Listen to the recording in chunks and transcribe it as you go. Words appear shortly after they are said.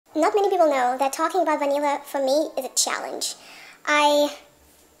not many people know that talking about vanilla for me is a challenge. I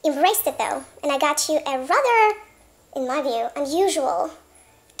embraced it though, and I got you a rather, in my view, unusual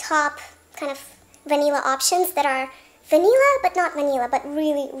top kind of vanilla options that are vanilla, but not vanilla, but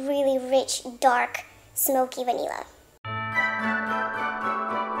really, really rich, dark, smoky vanilla.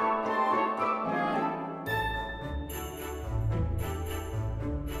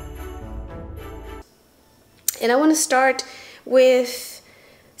 And I want to start with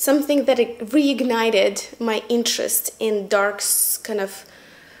something that reignited my interest in dark, kind of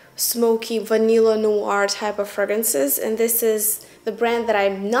smoky, vanilla noir type of fragrances. And this is the brand that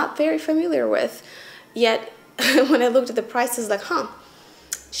I'm not very familiar with. Yet, when I looked at the prices, like,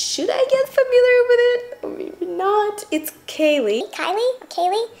 should I get familiar with it? Or maybe not. It's Kaylee.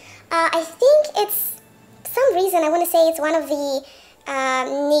 Kaylee? I think it's, for some reason, I want to say it's one of the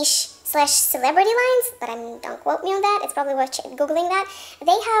niche /celebrity lines, but don't quote me on that. It's probably worth Googling that.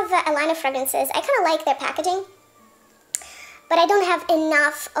 They have a line of fragrances. I kind of like their packaging, but I don't have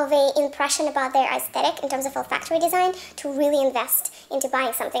enough of an impression about their aesthetic in terms of olfactory design to really invest into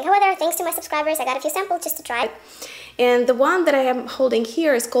buying something. However, thanks to my subscribers, I got a few samples just to try. And the one that I am holding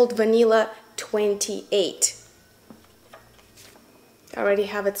here is called Vanilla 28. I already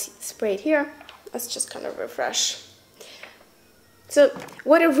have it sprayed here. Let's just kind of refresh. So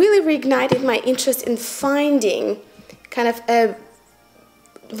what really reignited my interest in finding kind of a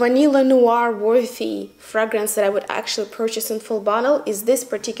vanilla noir worthy fragrance that I would actually purchase in full bottle is this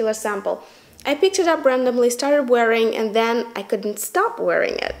particular sample. I picked it up randomly, started wearing, and then I couldn't stop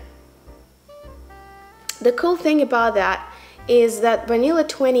wearing it. The cool thing about that is that Vanilla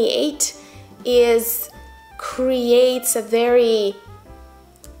 28 creates a very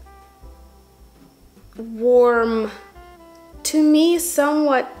warm, to me,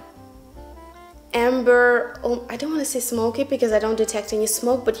 somewhat amber, I don't want to say smoky because I don't detect any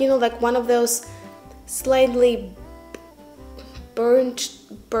smoke, but you know, like one of those slightly burnt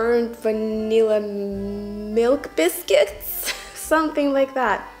vanilla milk biscuits, something like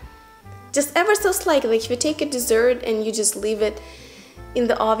that. Just ever so slightly, like if you take a dessert and you just leave it in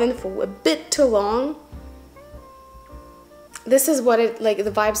the oven for a bit too long, this is what it, like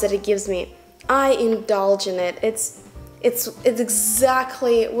the vibes that it gives me. I indulge in it. It's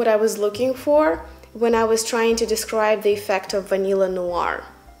exactly what I was looking for when I was trying to describe the effect of vanilla noir.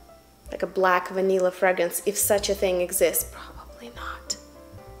 Like a black vanilla fragrance, if such a thing exists. Probably not.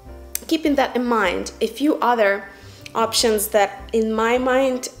 Keeping that in mind, a few other options that in my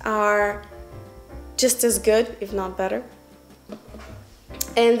mind are just as good, if not better.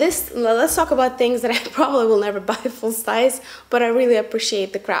 And let's talk about things that I probably will never buy full size, but I really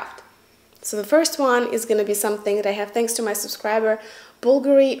appreciate the craft. So the first one is going to be something that I have thanks to my subscriber,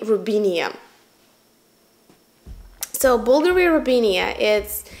 Bulgari Rubinia. So Bulgari Rubinia,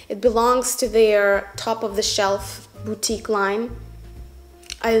 it belongs to their top of the shelf boutique line.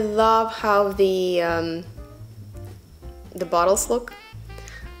 I love how the bottles look.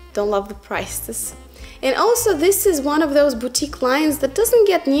 Don't love the prices. And also this is one of those boutique lines that doesn't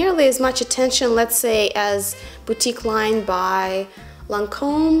get nearly as much attention, let's say, as boutique line by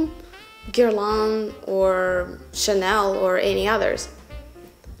Lancôme, Guerlain or Chanel or any others.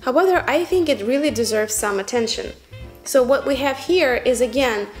 However, I think it really deserves some attention. So what we have here is,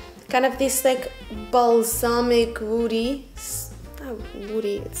 again, kind of this like balsamic woody, it's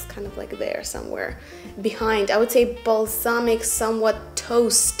kind of like there somewhere behind. I would say balsamic, somewhat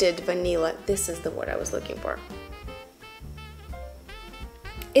toasted vanilla. This is the word I was looking for.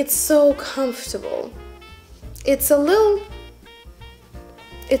 It's so comfortable. This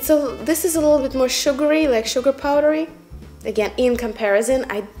is a little bit more sugary, like sugar powdery. Again, in comparison,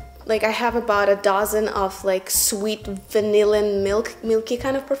 I have about a dozen of like sweet vanilla milky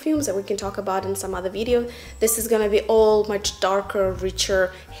kind of perfumes that we can talk about in some other video. This is gonna be all much darker,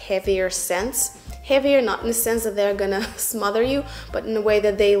 richer, heavier scents. Heavier not in the sense that they're gonna smother you, but in a way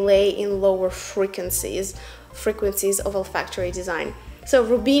that they lay in lower frequencies of olfactory design. So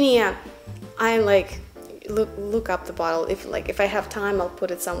Rubinia, I'm like, look up the bottle. If I have time, I'll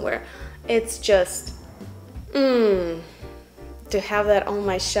put it somewhere. It's just to have that on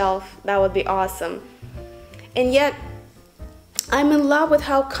my shelf, that would be awesome. And yet I'm in love with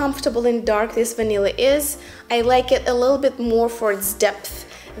how comfortable and dark this vanilla is. I like it a little bit more for its depth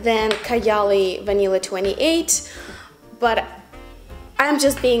than Kayali Vanilla 28, but I'm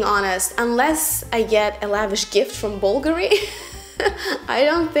just being honest, unless I get a lavish gift from Bulgari, I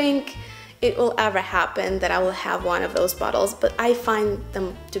don't think it will ever happen that I will have one of those bottles, but I find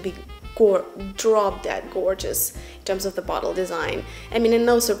them to be drop dead gorgeous in terms of the bottle design. I mean, and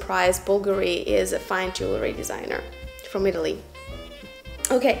no surprise, Bulgari is a fine jewelry designer from Italy.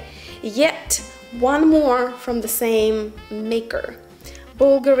 Okay, yet one more from the same maker.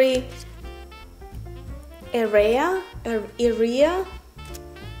 Bulgari Area.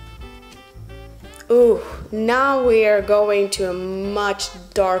 Ooh, now we are going to much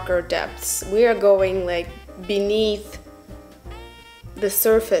darker depths. We are going like beneath the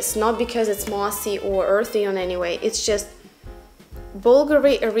surface, not because it's mossy or earthy in any way. It's just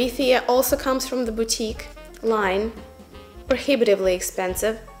Bulgari Erythea also comes from the boutique line, prohibitively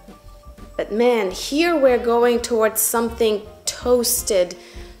expensive. But man, here we're going towards something toasted,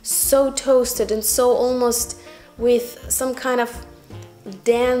 so toasted and so almost with some kind of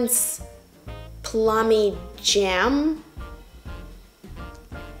dense plummy jam.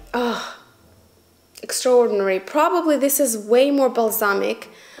 Oh, extraordinary. Probably this is way more balsamic,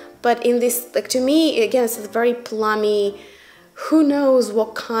 but in this, like, to me, again, it's very plummy. Who knows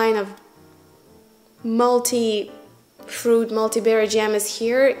what kind of multi-fruit, multi-berry jam is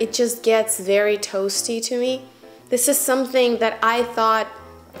here. It just gets very toasty to me. This is something that I thought,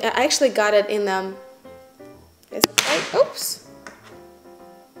 I actually got it in the, is it right? Oops.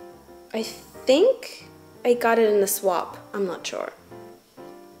 I think I got it in the swap. I'm not sure.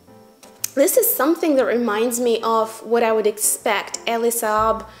 This is something that reminds me of what I would expect.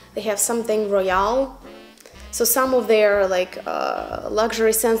 Elisab, they have something Royale. So some of their like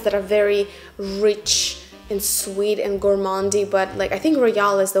luxury scents that are very rich and sweet and gourmandy, but like I think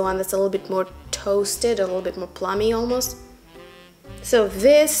Royale is the one that's a little bit more toasted, a little bit more plummy almost. So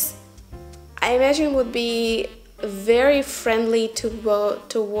this, I imagine, would be very friendly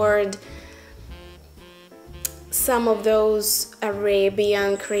toward some of those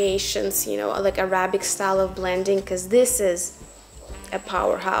Arabian creations, you know, like Arabic style of blending, because this is a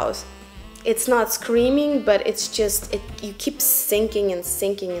powerhouse. It's not screaming, but it's just, you keep sinking and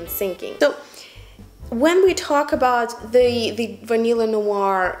sinking and sinking. So when we talk about the Vanilla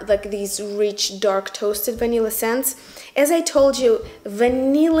Noir, like these rich, dark, toasted vanilla scents, as I told you,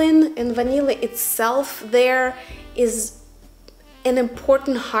 vanillin and vanilla itself there is an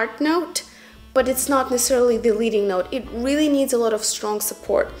important heart note, but it's not necessarily the leading note. It really needs a lot of strong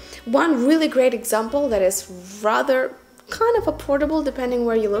support. One really great example that is rather kind of affordable depending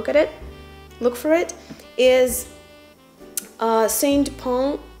where you look at it, look for it, is Saint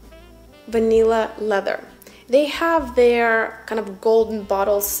Pont Vanilla Leather. They have their kind of golden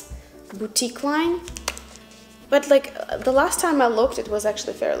bottles boutique line, but like the last time I looked, it was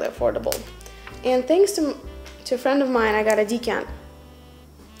actually fairly affordable. And thanks to a friend of mine, I got a decant.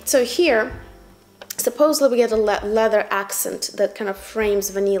 So here, supposedly we get a leather accent that kind of frames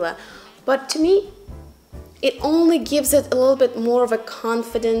vanilla, but to me, it only gives it a little bit more of a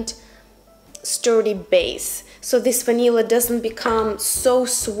confident, sturdy base. So this vanilla doesn't become so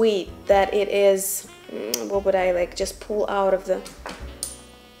sweet that it is, what would I like, just pull out of the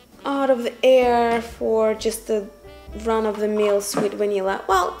air for just the run-of-the-mill sweet vanilla.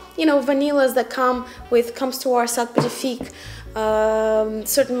 Well, you know, vanillas that comes to our Sat Pacifique,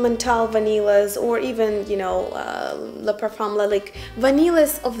 certain Mental vanillas, or even, you know, Le Parfum Lalique.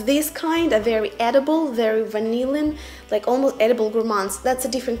 Vanillas of this kind are very edible, very vanillin, like almost edible gourmands. That's a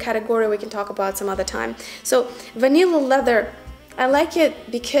different category we can talk about some other time. So Vanilla Leather, I like it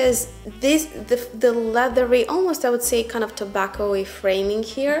because the leathery, almost I would say kind of tobacco-y framing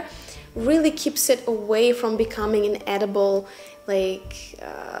here really keeps it away from becoming an edible, like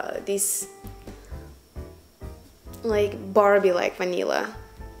these like Barbie-like vanilla.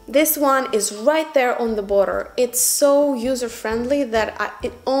 This one is right there on the border. It's so user-friendly that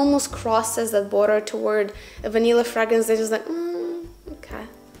it almost crosses that border toward a vanilla fragrance that is like, okay.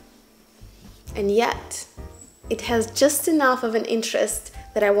 And yet, it has just enough of an interest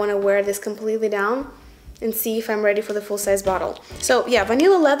that I want to wear this completely down and see if I'm ready for the full-size bottle. So yeah,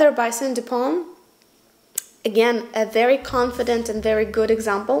 Vanilla Leather by Saint Pont. Again, a very confident and very good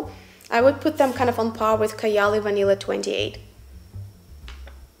example. I would put them kind of on par with Kayali Vanilla 28.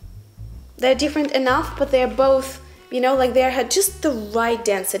 They're different enough, but they're both, you know, like they had just the right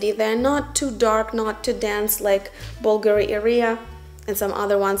density. They're not too dark, not too dense like Bulgari Area and some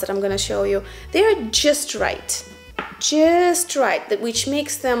other ones that I'm gonna show you. They're just right, which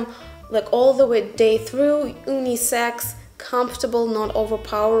makes them like all the way day through, unisex, comfortable, not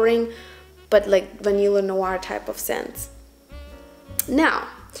overpowering, but like Vanilla Noir type of scents. Now,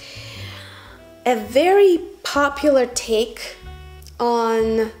 a very popular take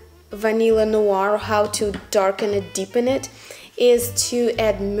on Vanilla Noir, how to darken it, deepen it, is to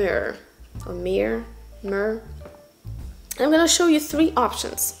add myrrh, or myrrh. I'm gonna show you 3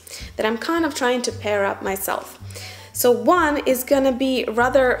 options that I'm kind of trying to pair up myself. So one is gonna be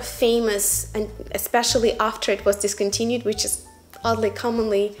rather famous, and especially after it was discontinued, which is very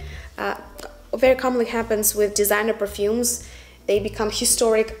commonly happens with designer perfumes. They become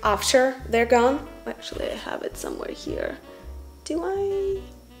historic after they're gone. Actually, I have it somewhere here. Do I?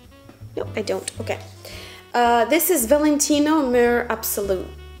 No, I don't. Okay. This is Valentino Mur Absolute.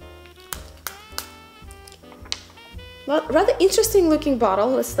 Well, rather interesting looking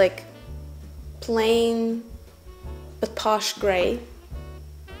bottle. It's like plain but posh gray.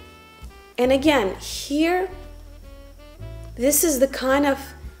 And again, here, this is the kind of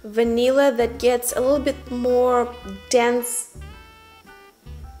vanilla that gets a little bit more dense.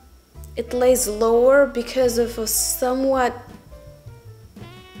 It lays lower because of a somewhat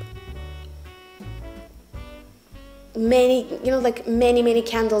many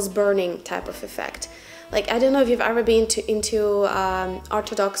candles burning type of effect. Like, I don't know if you've ever been into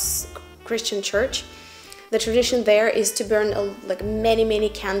Orthodox Christian church. The tradition there is to burn like many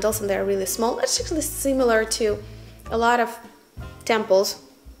candles, and they're really small. It's actually similar to a lot of temples,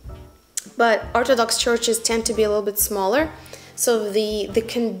 but Orthodox churches tend to be a little bit smaller. So the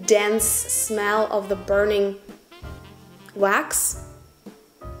condensed smell of the burning wax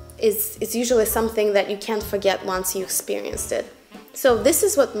is usually something that you can't forget once you experienced it. So this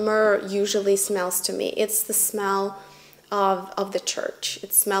is what myrrh usually smells to me. It's the smell of the church.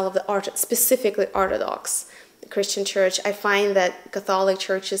 It's the smell of the specifically Orthodox Christian church. I find that Catholic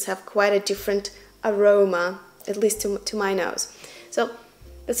churches have quite a different aroma, at least to my nose. So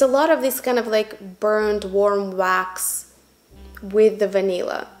there's a lot of this kind of like burned warm wax with the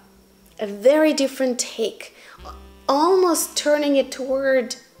vanilla. A very different take, almost turning it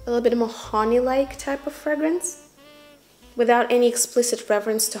toward a little bit more honey-like type of fragrance without any explicit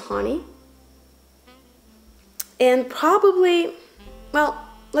reference to honey. And probably, well,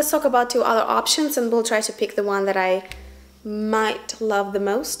 let's talk about two other options and we'll try to pick the one that I might love the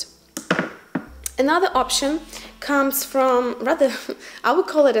most. Another option comes from, rather, I would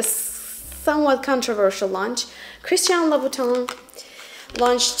call it a somewhat controversial launch. Christian Louboutin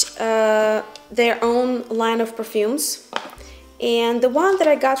launched their own line of perfumes. And the one that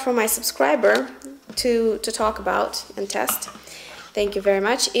I got from my subscriber to talk about and test, thank you very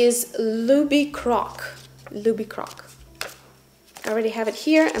much, is Louis Croc. Louis Croc. I already have it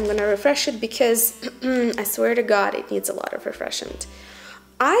here. I'm gonna refresh it because I swear to God it needs a lot of refreshment.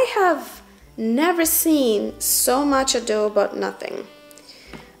 I have never seen so much ado about nothing.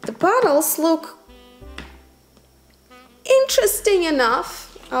 The bottles look interesting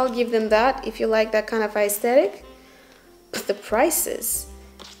enough, I'll give them that if you like that kind of aesthetic, but the prices,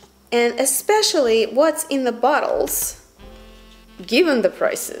 and especially what's in the bottles, given the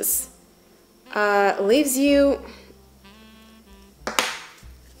prices, leaves you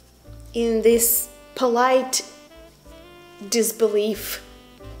in this polite disbelief.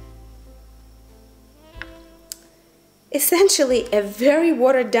 Essentially a very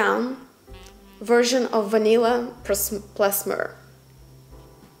watered down version of vanilla plus myrrh.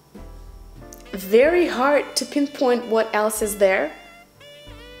 Very hard to pinpoint what else is there.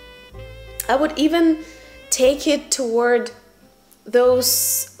 I would even take it toward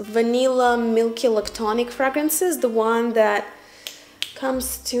those vanilla milky lactonic fragrances. The one that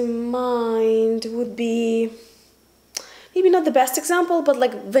comes to mind would be maybe not the best example, but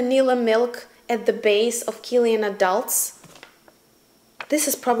like vanilla milk at the base of Kilian Adults. This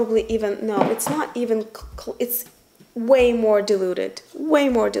is probably even, no, it's not even, it's way more diluted, way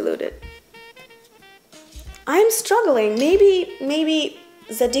more diluted. I'm struggling. Maybe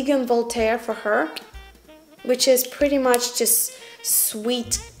Zadig & Voltaire for her, which is pretty much just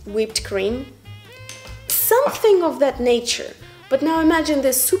sweet whipped cream. Something of that nature. But now imagine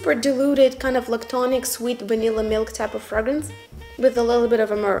this super diluted kind of lactonic sweet vanilla milk type of fragrance with a little bit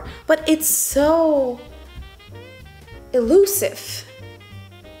of a myrrh. But it's so elusive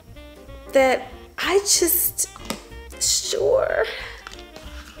that I just, sure,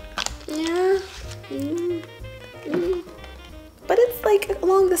 yeah, but it's like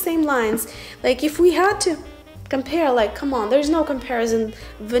along the same lines. Like if we had to compare, like, come on, there's no comparison.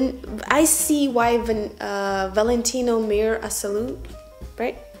 I see why Valentino Mur Absolute,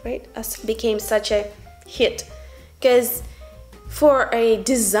 right, became such a hit, because for a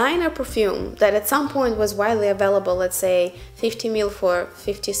designer perfume that at some point was widely available, let's say 50 ml for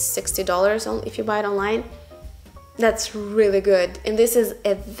 $50–60 if you buy it online, that's really good. And this is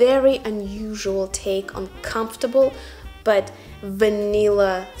a very unusual take on comfortable but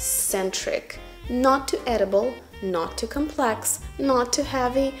vanilla centric, not too edible, not too complex, not too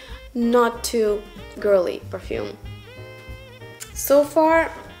heavy, not too girly perfume. So far,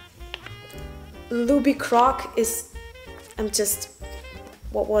 Louis Croc is,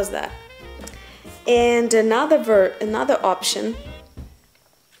 what was that? And another option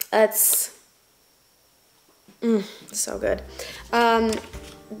It's so good.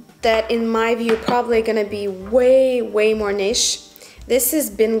 That in my view probably gonna be way more niche. This is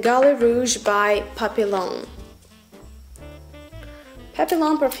Bengali Rouge by Papillon.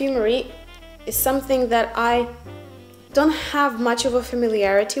 Papillon Perfumery is something that I don't have much of a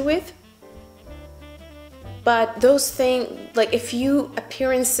familiarity with, but those things, like a few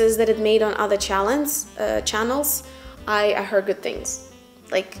appearances that it made on other channels, I heard good things.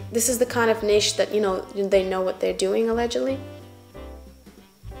 Like, this is the kind of niche that, you know, they know what they're doing, allegedly.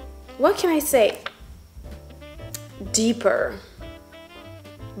 What can I say? Deeper,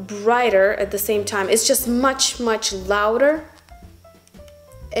 brighter at the same time. It's just much louder.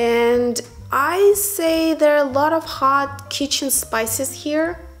 And I say there are a lot of hot kitchen spices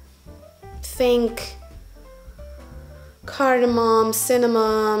here. Think cardamom,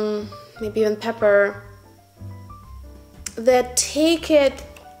 cinnamon, maybe even pepper, that take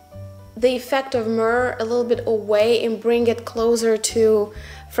the effect of myrrh a little bit away and bring it closer to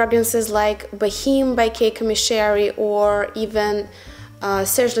fragrances like Perfume by Kay Kamisheri or even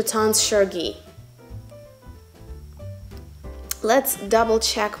Serge Lutens Chergui. Let's double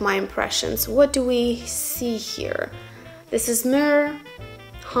check my impressions. What do we see here? This is myrrh,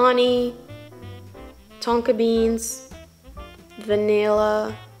 honey, tonka beans,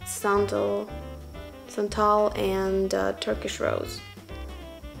 vanilla, santal, and Turkish rose.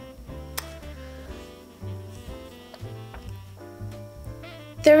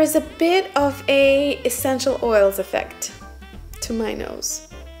 There is a bit of a essential oils effect to my nose.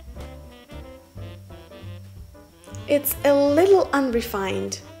 It's a little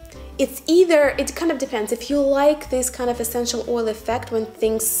unrefined. It's either, it kind of depends. If you like this kind of essential oil effect when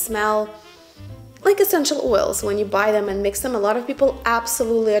things smell like essential oils, when you buy them and mix them, a lot of people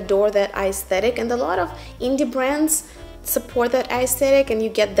absolutely adore that aesthetic, and a lot of indie brands support that aesthetic, and you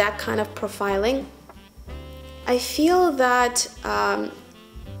get that kind of profiling. I feel that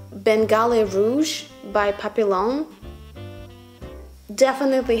Bengali Rouge by Papillon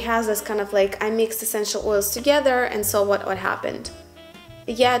definitely has this kind of like, I mixed essential oils together and so what happened.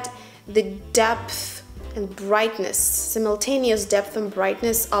 Yet the depth and brightness, simultaneous depth and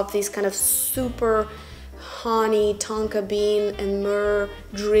brightness of these kind of super honey, tonka bean and myrrh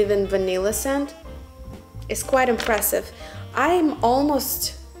driven vanilla scent is quite impressive. I'm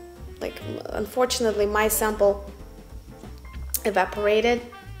almost like, unfortunately my sample evaporated.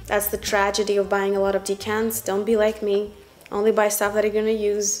 That's the tragedy of buying a lot of decants. Don't be like me. Only buy stuff that you're gonna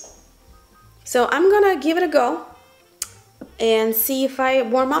use. So I'm gonna give it a go and see if I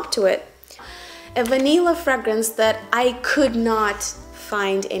warm up to it. A vanilla fragrance that I could not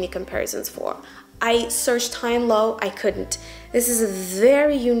find any comparisons for. I searched high and low, I couldn't. This is a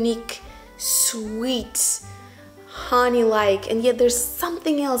very unique, sweet, honey-like, and yet there's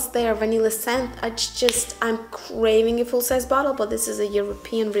something else there, vanilla scent. I'm craving a full-size bottle, but this is a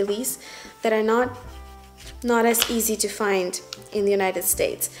European release that are not as easy to find in the United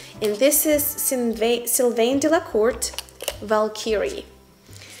States. And this is Sylvain Delacourt Valkyrie.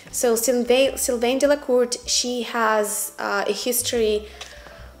 So Sylvain Delacourt, she has a history,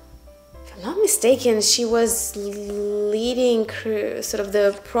 if I'm not mistaken, she was leading sort of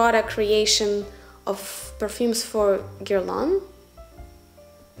the product creation of perfumes for Guerlain.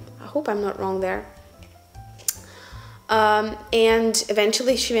 I hope I'm not wrong there. And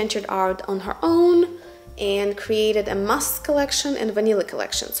eventually she ventured out on her own and created a musk collection and vanilla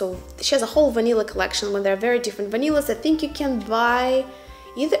collection. So she has a whole vanilla collection when they're very different vanillas. I think you can buy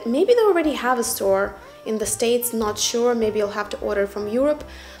either, maybe they already have a store in the States, not sure, maybe you'll have to order from Europe.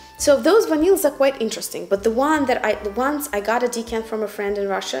 So those vanillas are quite interesting, but the ones I got a decant from a friend in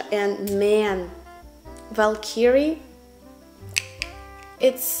Russia, and man, Valkyrie,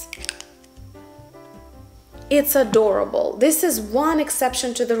 it's adorable. This is one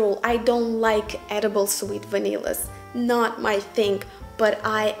exception to the rule. I don't like edible sweet vanillas, not my thing, but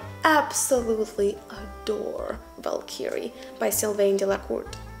I absolutely adore Valkyrie by Sylvain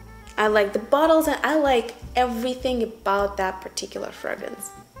Delacourt. I like the bottles and I like everything about that particular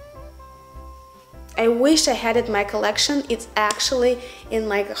fragrance. I wish I had it in my collection. It's actually in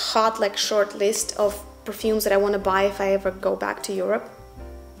like a hot, like short list of perfumes that I want to buy if I ever go back to Europe.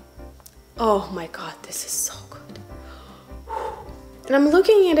 Oh my god, this is so good. And I'm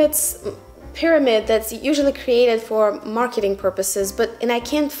looking at its pyramid that's usually created for marketing purposes, and I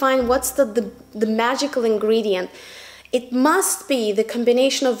can't find what's the magical ingredient. It must be the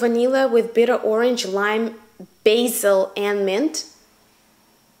combination of vanilla with bitter orange, lime, basil, and mint.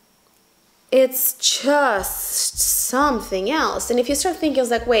 It's just something else. And if you start thinking,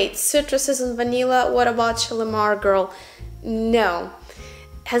 it's like, wait, citrus isn't vanilla, what about Shalimar Girl? No.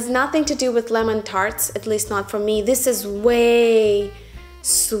 has nothing to do with lemon tarts, at least not for me. This is way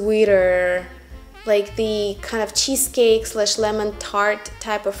sweeter, like the kind of cheesecake slash lemon tart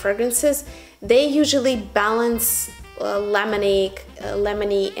type of fragrances. They usually balance lemony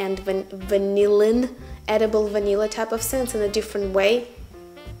and vanillin, edible vanilla type of scents in a different way.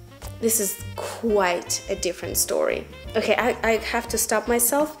 This is quite a different story. Okay, I have to stop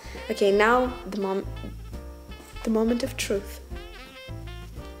myself. Okay, now the moment of truth.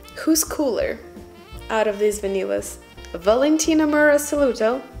 Who's cooler out of these vanillas? Valentina Mura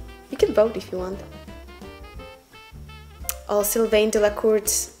Saluto. You can vote if you want. Or Sylvain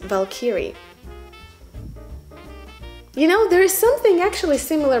Delacourt's Valkyrie. You know, there is something actually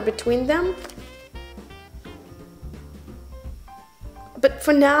similar between them. But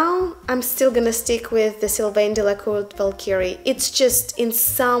for now, I'm still gonna stick with the Sylvain Delacourt Valkyrie. It's just in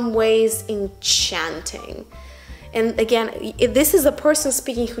some ways enchanting. And again, this is a person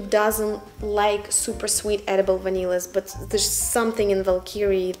speaking who doesn't like super sweet edible vanillas, but there's something in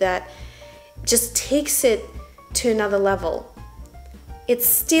Valkyrie that just takes it to another level. It's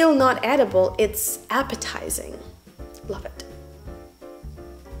still not edible, it's appetizing. Love it.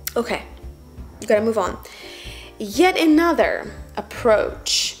 Okay, gotta move on. Yet another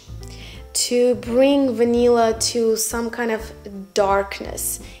approach to bring vanilla to some kind of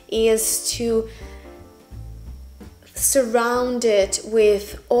darkness is to surround it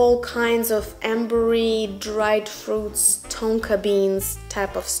with all kinds of ambery, dried fruits, tonka beans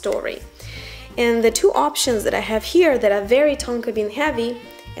type of story. And the two options that I have here that are very tonka bean heavy,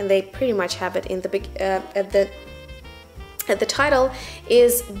 and they pretty much have it in the at the title,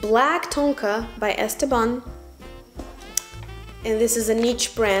 is Black Tonka by Esteban. And this is a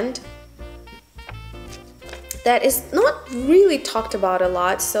niche brand that is not really talked about a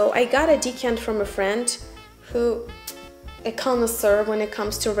lot. So I got a decant from a friend who, a connoisseur when it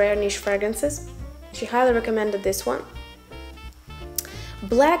comes to rare niche fragrances. She highly recommended this one.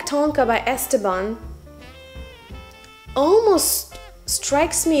 Black Tonka by Esteban almost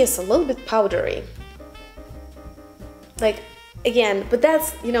strikes me as a little bit powdery. Like, again, but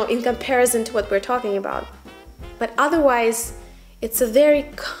that's, you know, in comparison to what we're talking about. But otherwise, it's a very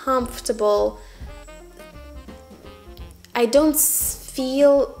comfortable, I don't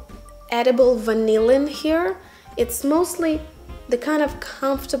feel edible vanillin here. It's mostly the kind of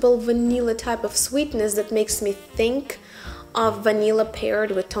comfortable vanilla type of sweetness that makes me think of vanilla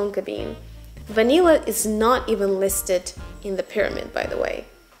paired with tonka bean. Vanilla is not even listed in the pyramid, by the way.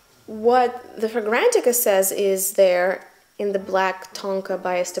 What the Fragrantica says is there in the Black Tonka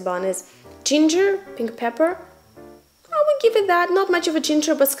by Esteban is ginger, pink pepper. I would give it that. Not much of a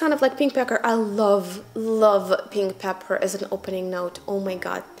ginger, but it's kind of like pink pepper. I love pink pepper as an opening note. Oh my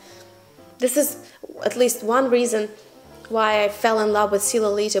god. This is at least one reason why I fell in love with Si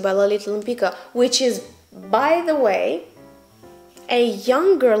Lolita by Lolita Lempicka, which is, by the way, a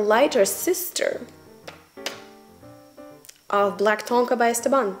younger, lighter sister of Black Tonka by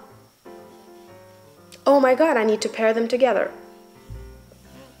Esteban. Oh my god, I need to pair them together.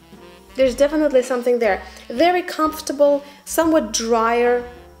 There's definitely something there. Very comfortable, somewhat drier,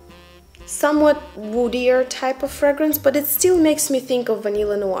 somewhat woodier type of fragrance, but it still makes me think of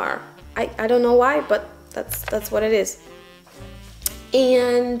Vanilla Noir. I don't know why, but that's what it is.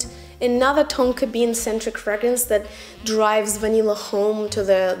 And another tonka bean centric fragrance that drives vanilla home to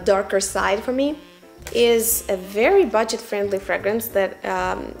the darker side for me is a very budget-friendly fragrance that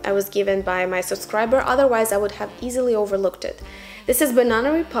I was given by my subscriber. Otherwise, I would have easily overlooked it. This is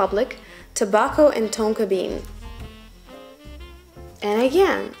Banana Republic, Tobacco and Tonka Bean. And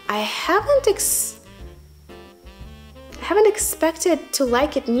again, I haven't expected to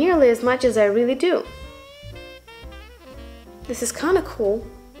like it nearly as much as I really do. This is kind of cool.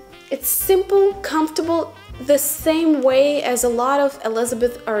 It's simple, comfortable, the same way as a lot of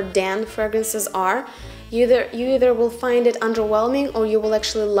Elizabeth Arden fragrances are. You either will find it underwhelming or you will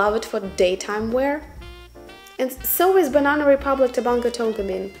actually love it for daytime wear. And so is Banana Republic Tobacco Tonka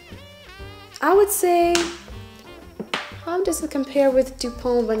Bean. I would say, how does it compare with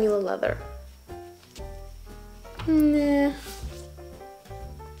Dupont Vanilla Leather? Nah.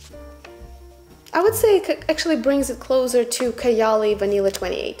 I would say it actually brings it closer to Kayali Vanilla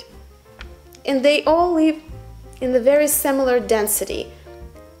 28. And they all live in the very similar density.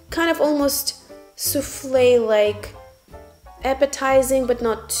 Kind of almost souffle-like, appetizing but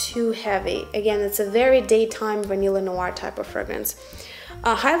not too heavy. Again, it's a very daytime Vanilla Noir type of fragrance.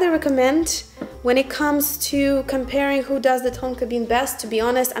 I highly recommend when it comes to comparing who does the tonka bean best. To be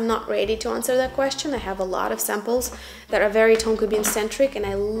honest, I'm not ready to answer that question. I have a lot of samples that are very tonka bean centric and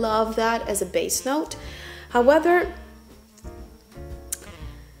I love that as a base note. However,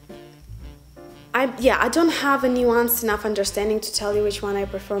 I don't have a nuanced enough understanding to tell you which one I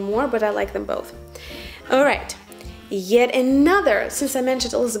prefer more, but I like them both. All right, yet another, since I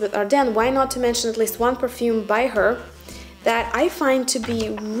mentioned Elizabeth Arden, why not to mention at least one perfume by her that I find to be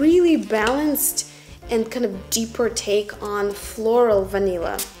really balanced and kind of deeper take on floral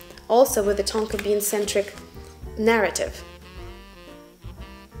vanilla, also with a tonka bean-centric narrative.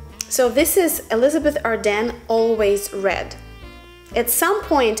 So this is Elizabeth Arden Always Red. At some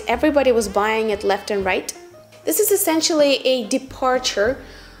point, everybody was buying it left and right. This is essentially a departure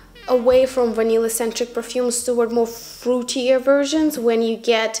away from vanilla-centric perfumes toward more fruitier versions, when you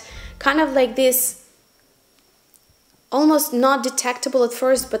get kind of like this almost not detectable at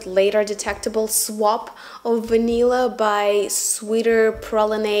first, but later detectable swap of vanilla by sweeter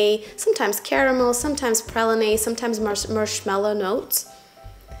praline, sometimes caramel, sometimes praline, sometimes marshmallow notes.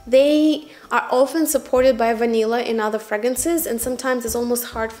 They are often supported by vanilla in other fragrances, and sometimes it's almost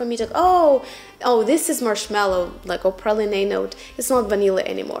hard for me to, oh, this is marshmallow, like, or praline note. It's not vanilla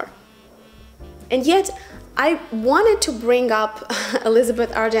anymore. And yet, I wanted to bring up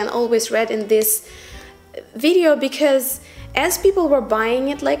Elizabeth Arden Always Red in this video because as people were buying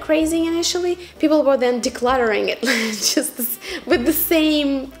it like crazy initially, people were then decluttering it just with the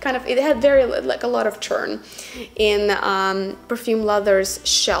same kind of, it had very like a lot of churn in perfume lovers'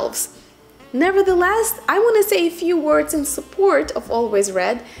 shelves. Nevertheless, I want to say a few words in support of Always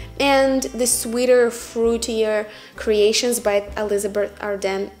Red and the sweeter, fruitier creations by Elizabeth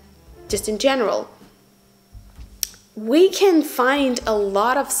Arden just in general. We can find a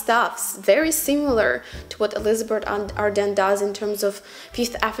lot of stuffs very similar to what Elizabeth Arden does in terms of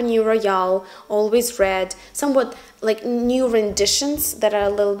Fifth Avenue Royale, Always Red, somewhat like new renditions that are a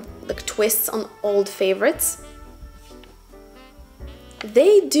little like twists on old favorites.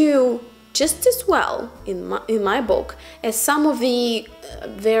 They do just as well, in my book, as some of the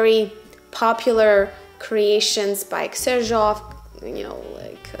very popular creations by Xerjoff, you know,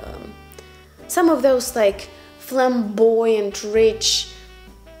 like some of those like flamboyant, rich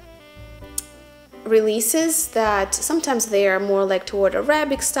releases that sometimes they are more like toward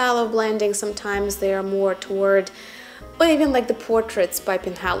Arabic style of blending, sometimes they are more toward, or even like the portraits by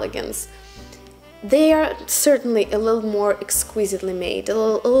Penhaligon's. They are certainly a little more exquisitely made, a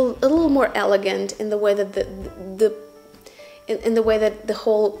little more elegant in the way that in the way that the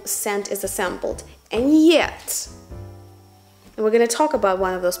whole scent is assembled. And yet, and we're going to talk about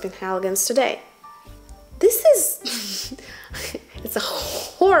one of those Penhaligons today. This is, it's a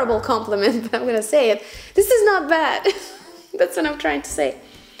horrible compliment, but I'm going to say it. This is not bad. That's what I'm trying to say.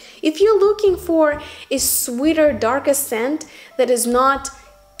 If you're looking for a sweeter, darker scent that is not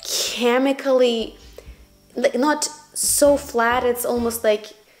chemically, like not so flat, it's almost like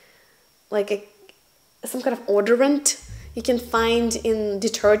some kind of odorant you can find in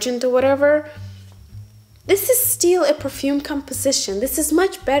detergent or whatever. This is still a perfume composition. This is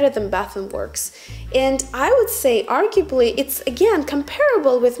much better than Bath & Works. And I would say, arguably, it's, again,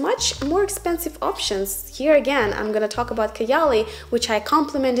 comparable with much more expensive options. Here again, I'm going to talk about Kayali, which I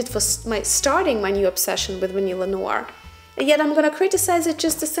complimented for starting my new obsession with Vanilla Noir. And yet I'm going to criticize it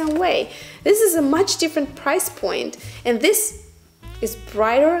just the same way. This is a much different price point. And this is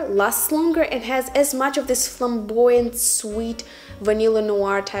brighter, lasts longer, and has as much of this flamboyant, sweet Vanilla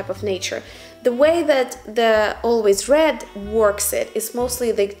Noir type of nature. The way that the Always Red works it is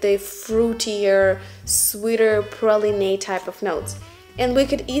mostly like the fruitier, sweeter, praline type of notes. And we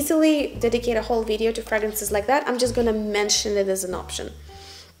could easily dedicate a whole video to fragrances like that. I'm just gonna mention it as an option.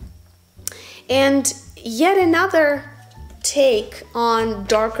 And yet another take on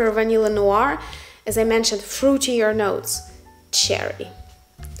darker Vanilla Noir, as I mentioned, fruitier notes, cherry.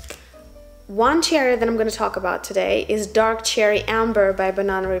 One cherry that I'm going to talk about today is Dark Cherry Amber by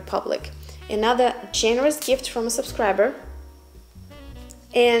Banana Republic. Another generous gift from a subscriber.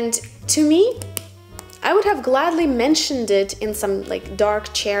 And to me, I would have gladly mentioned it in some like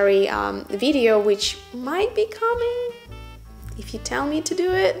dark cherry video, which might be coming. If you tell me to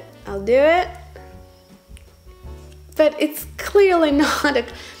do it, I'll do it. But it's clearly not a...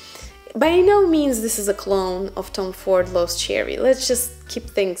 By no means this is a clone of Tom Ford Lost Cherry. Let's just keep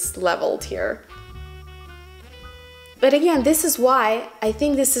things leveled here. But again, this is why I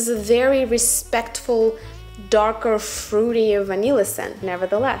think this is a very respectful, darker, fruitier vanilla scent,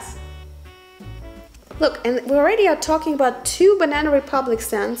 nevertheless. Look, and we already are talking about two Banana Republic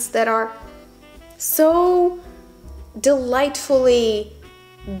scents that are so delightfully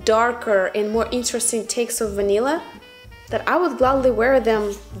darker and more interesting takes of vanilla that I would gladly wear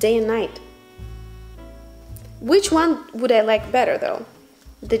them day and night. Which one would I like better though?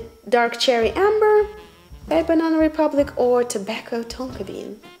 The Dark Cherry Amber by Banana Republic or Tobacco Tonka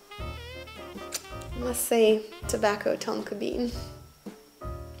Bean? I must say tobacco tonka bean.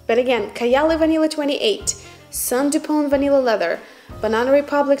 But again, Kayali Vanilla 28, Sun Dupont Vanilla Leather, Banana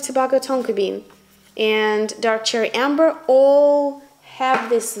Republic Tobacco Tonka Bean, and Dark Cherry Amber all have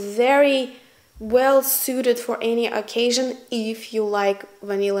this very well suited for any occasion if you like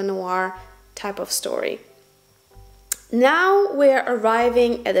Vanilla Noir type of story. Now we're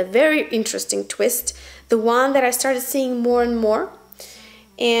arriving at a very interesting twist, the one that I started seeing more and more,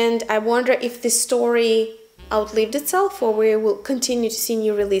 and I wonder if this story outlived itself or we will continue to see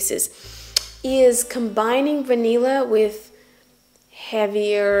new releases, is combining vanilla with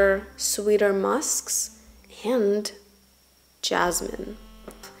heavier, sweeter musks and jasmine.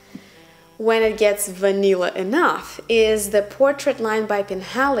 When it gets vanilla enough is the portrait line by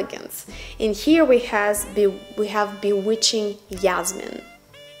Penhaligon's, and here we have Bewitching Yasmin.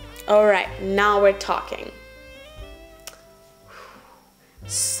 All right, now we're talking.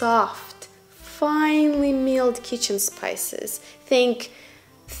 Soft, finely milled kitchen spices. Think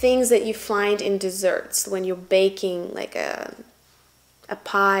things that you find in desserts when you're baking like a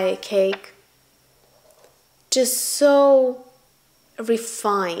pie, a cake. Just so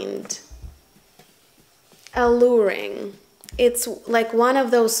refined, alluring. It's like one of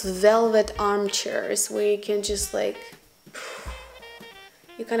those velvet armchairs where you can just like,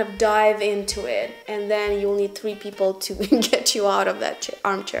 you kind of dive into it, and then you'll need 3 people to get you out of that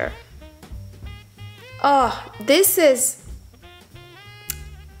armchair. Oh, this is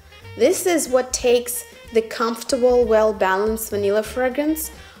what takes the comfortable, well-balanced vanilla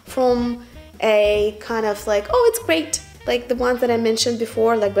fragrance from a kind of like, oh, it's great, like the ones that I mentioned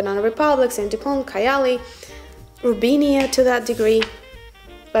before, like Banana Republic, Saint Dupont, Kayali, Rubinia to that degree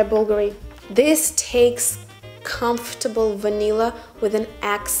by Bulgari. This takes comfortable vanilla with an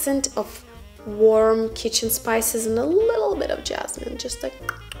accent of warm kitchen spices and a little bit of jasmine, just a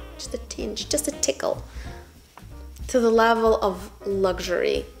tinge, just a tickle, to the level of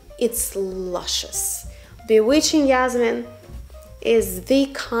luxury. It's luscious. Bewitching Yasmin is the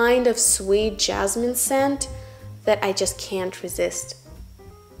kind of sweet jasmine scent that I just can't resist.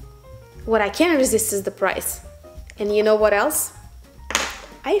 What I can't resist is the price. And you know what else?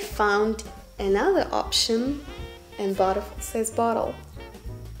 I found another option and bought a full-size bottle.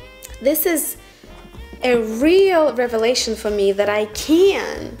 This is a real revelation for me that I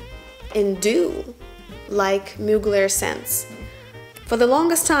can and do like Mugler scents. For the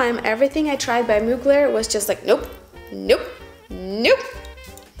longest time, everything I tried by Mugler was just like, nope, nope, nope.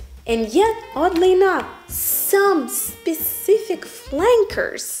 And yet, oddly enough, some specific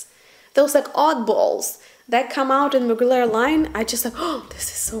flankers, those like oddballs that come out in Mugler line, I just like, oh, this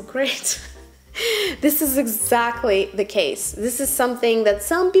is so great. This is exactly the case. This is something that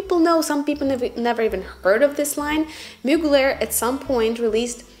some people know, some people never even heard of this line. Mugler at some point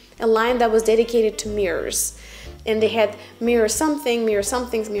released a line that was dedicated to mirrors. And they had mirror something, mirror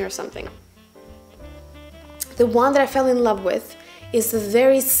somethings, mirror something. The one that I fell in love with is the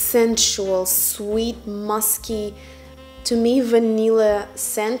very sensual, sweet, musky, to me vanilla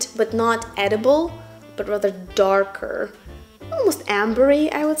scent, but not edible, but rather darker, almost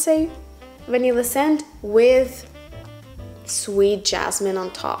ambery, I would say, vanilla scent with sweet jasmine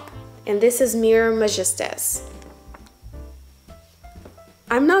on top. And this is Mire Majestés.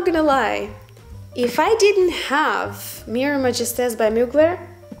 I'm not gonna lie, if I didn't have Mire Majestés by Mugler,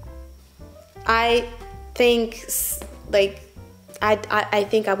 I think I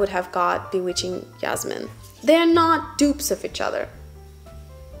think I would have got Bewitching Yasmin. They're not dupes of each other.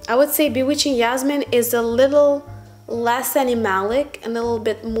 I would say Bewitching Yasmin is a little less animalic and a little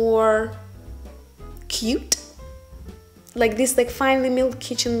bit more cute. Like this like finely milled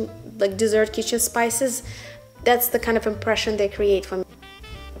kitchen, like dessert kitchen spices, that's the kind of impression they create for me.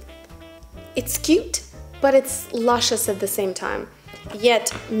 It's cute, but it's luscious at the same time.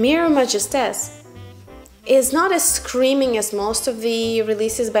 Yet Mire Majestés is not as screaming as most of the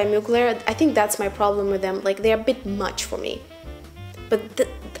releases by Mugler. I think that's my problem with them, like they're a bit much for me. But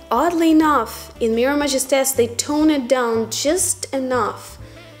oddly enough, in Mire Majestés they tone it down just enough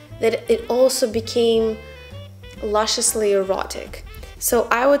that it also became lusciously erotic. So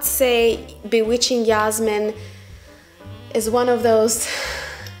I would say Bewitching Yasmin is one of those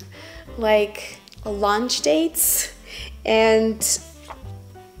like lunch dates, and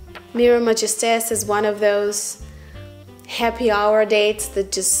Mire Majestés is one of those happy hour dates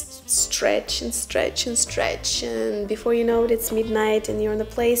that just stretch and stretch and stretch, and before you know it, it's midnight and you're in a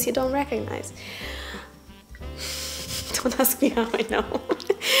place you don't recognize. Don't ask me how I know.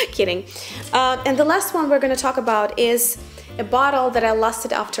 Kidding. And the last one we're going to talk about is a bottle that I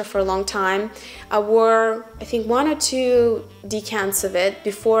lusted after for a long time. I wore, I think, 1 or 2 decants of it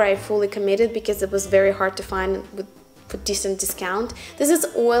before I fully committed because it was very hard to find with decent discount. This is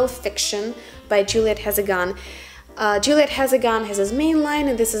Oil Fiction by Juliet Has a Gun. Juliet Has a Gun has his main line,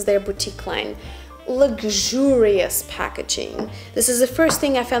 and this is their boutique line. Luxurious packaging. This is the first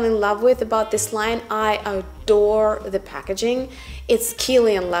thing I fell in love with about this line. I adore the packaging. It's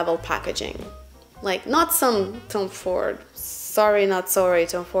Kilian level packaging. Like, not some Tom Ford. Sorry, not sorry,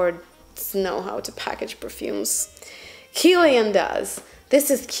 Tom Ford doesn't know how to package perfumes. Kilian does. This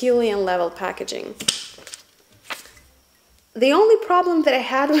is Kilian level packaging. The only problem that I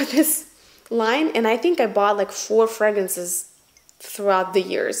had with this line, and I think I bought like 4 fragrances throughout the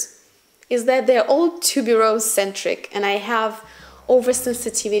years, is that they're all tuberose centric, and I have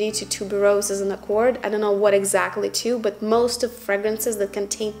oversensitivity to tuberose as an accord. I don't know what exactly to, but most of fragrances that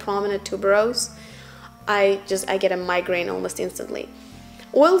contain prominent tuberose, I get a migraine almost instantly.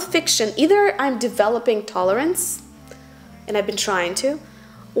 Oil Fiction, either I'm developing tolerance, and I've been trying to,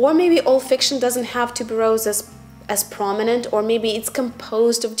 or maybe Oil Fiction doesn't have tuberose as prominent, or maybe it's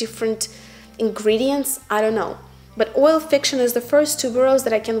composed of different ingredients, I don't know. But Oil Fiction is the first tuberose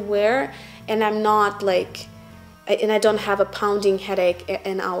that I can wear, and I'm not like, and I don't have a pounding headache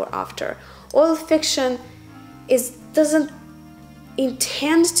an hour after. Oil Fiction doesn't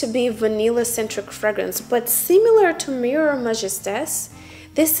intend to be vanilla-centric fragrance, but similar to Mirror Majestesse,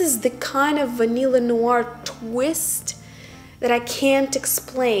 this is the kind of vanilla noir twist that I can't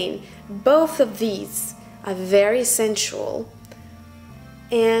explain. Both of these are very sensual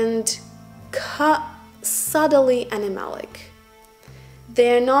and subtly animalic.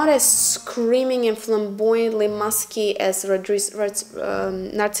 They're not as screaming and flamboyantly musky as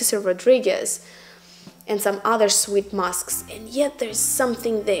Narciso Rodriguez and some other sweet musks, and yet there's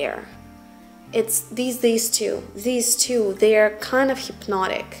something there. It's these two, they're kind of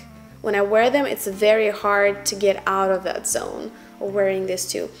hypnotic. When I wear them, it's very hard to get out of that zone of wearing these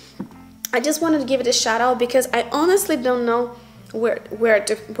two. I just wanted to give it a shout out because I honestly don't know where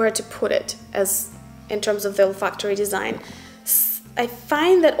to put it as in terms of the olfactory design. I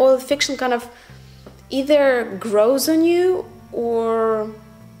find that Oil Fiction kind of either grows on you or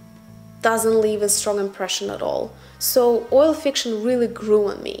doesn't leave a strong impression at all. So Oil Fiction really grew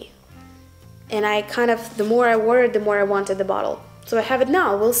on me, and I kind of, the more I wore it, the more I wanted the bottle. So I have it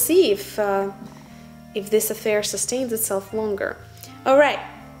now. We'll see if this affair sustains itself longer. All right.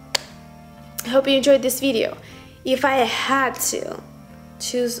 I hope you enjoyed this video. If I had to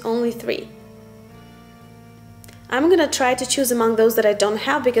choose only 3, I'm gonna try to choose among those that I don't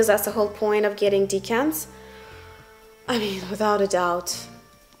have, because that's the whole point of getting decants. I mean, without a doubt,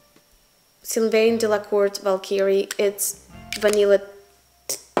 Sylvain Delacourt Valkyrie. It's vanilla.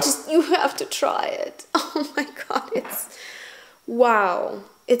 Just, you have to try it. Oh my god, it's wow.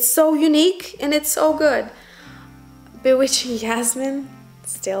 It's so unique and it's so good. Bewitching Jasmine.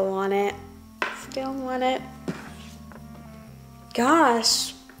 Still want it. Still want it.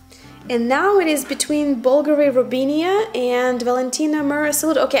 Gosh. And now it is between Bulgari Robinia and Valentina Mur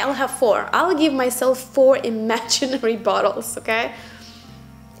Assoluto. Okay, I'll have 4. I'll give myself 4 imaginary bottles, okay?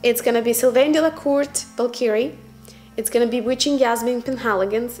 It's gonna be Sylvain Delacourt Valkyrie. It's gonna be Bewitching Jasmine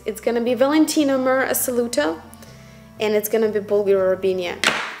Penhaligon's. It's gonna be Valentina Mur Assoluto. And it's gonna be Bulgari Robinia.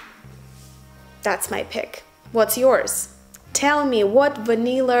 That's my pick. What's yours? Tell me what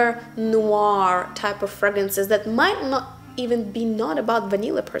vanilla noir type of fragrances that might not even be not about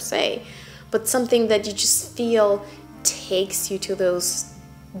vanilla per se, but something that you just feel takes you to those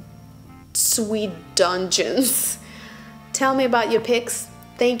sweet dungeons. Tell me about your picks.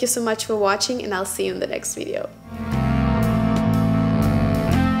 Thank you so much for watching, and I'll see you in the next video.